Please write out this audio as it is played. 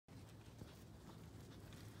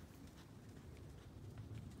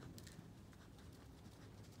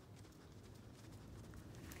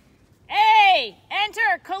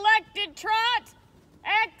canter, collected trot.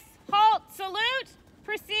 X, halt, salute.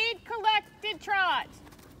 Proceed, collected trot.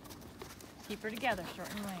 Keep her together,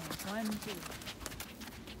 shorten lanes. 1, 2.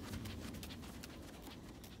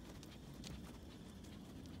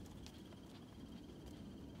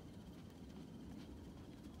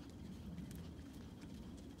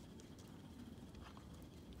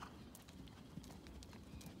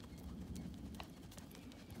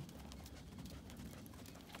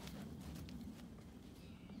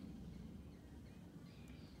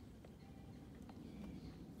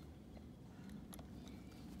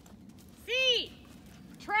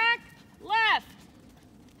 Track left.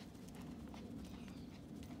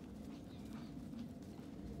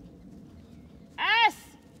 S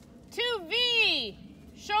to V,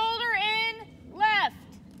 shoulder in left.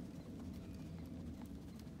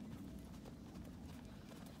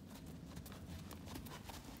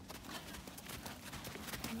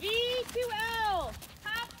 V to L,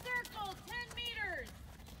 half circle, 10 meters.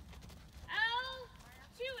 L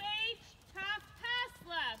to H, half pass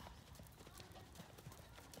left.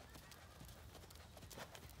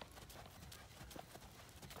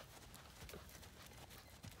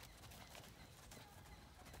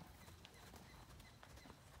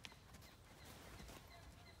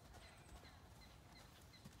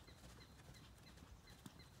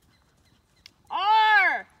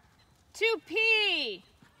 R to P,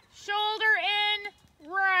 shoulder in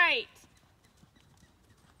right.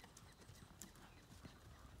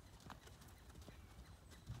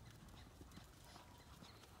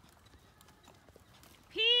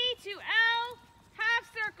 P to L,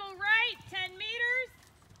 half circle right, 10 meters.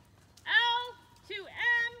 L to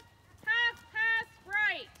M, half pass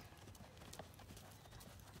right.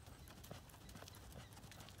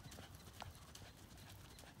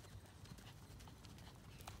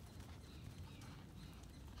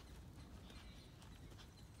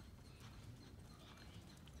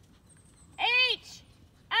 H,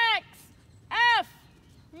 X, F,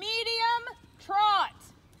 medium trot.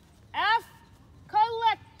 F,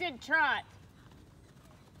 collected trot.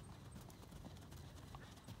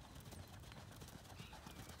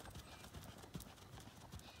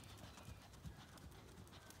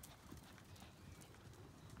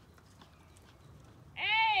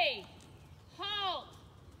 A, halt.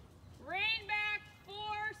 Rein back 4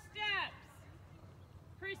 steps.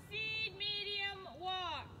 Proceed medium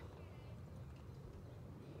walk.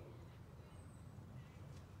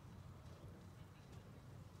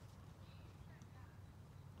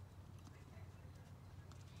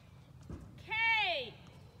 K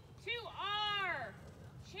to R,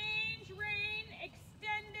 change rein,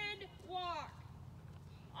 extended walk.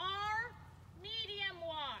 R, medium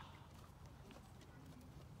walk.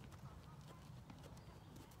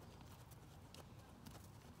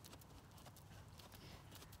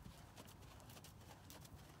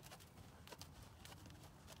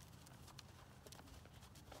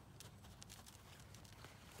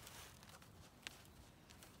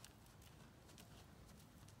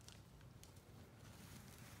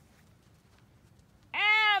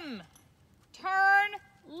 M, turn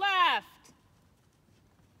left.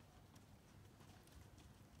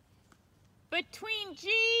 Between G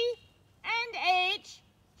and H,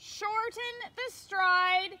 shorten the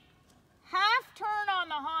stride, half turn on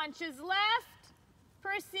the haunches left,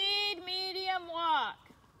 proceed medium walk.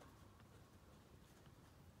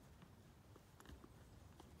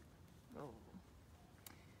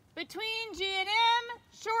 Between G and M,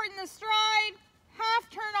 shorten the stride, half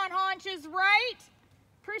turn on haunches right,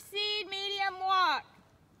 proceed medium walk.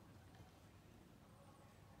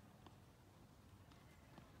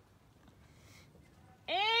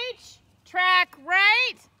 H, track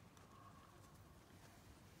right.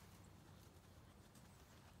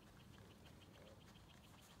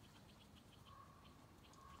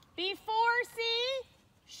 Before C,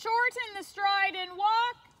 shorten the stride and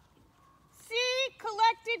walk. C,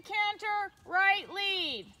 collected canter, right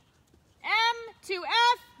lead. M to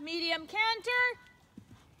F, medium canter.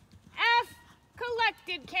 F,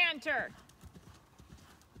 collected canter.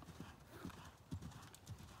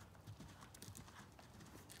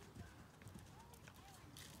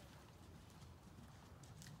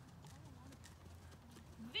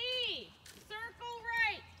 V, circle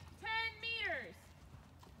right, 10 meters.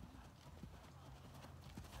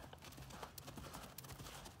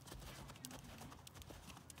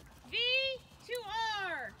 V to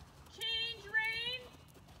R, change rein,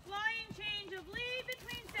 flying change of lead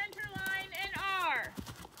between center line and R.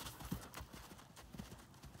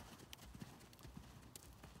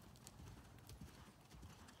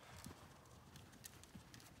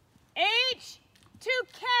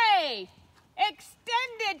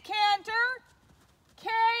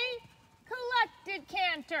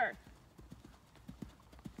 together.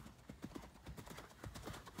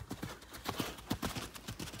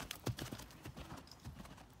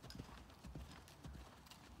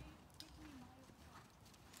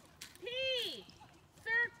 P,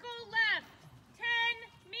 circle left,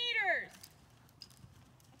 10 meters.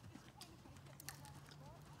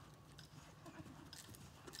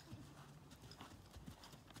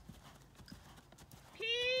 P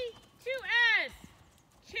to S,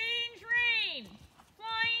 change rein,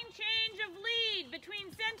 flying change of lead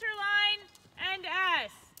between center line and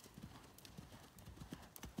S.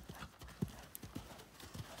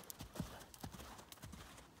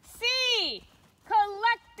 C,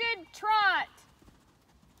 collected trot.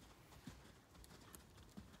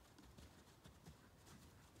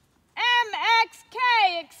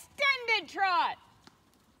 MXK, extended trot.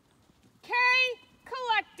 K,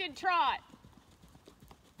 collected trot.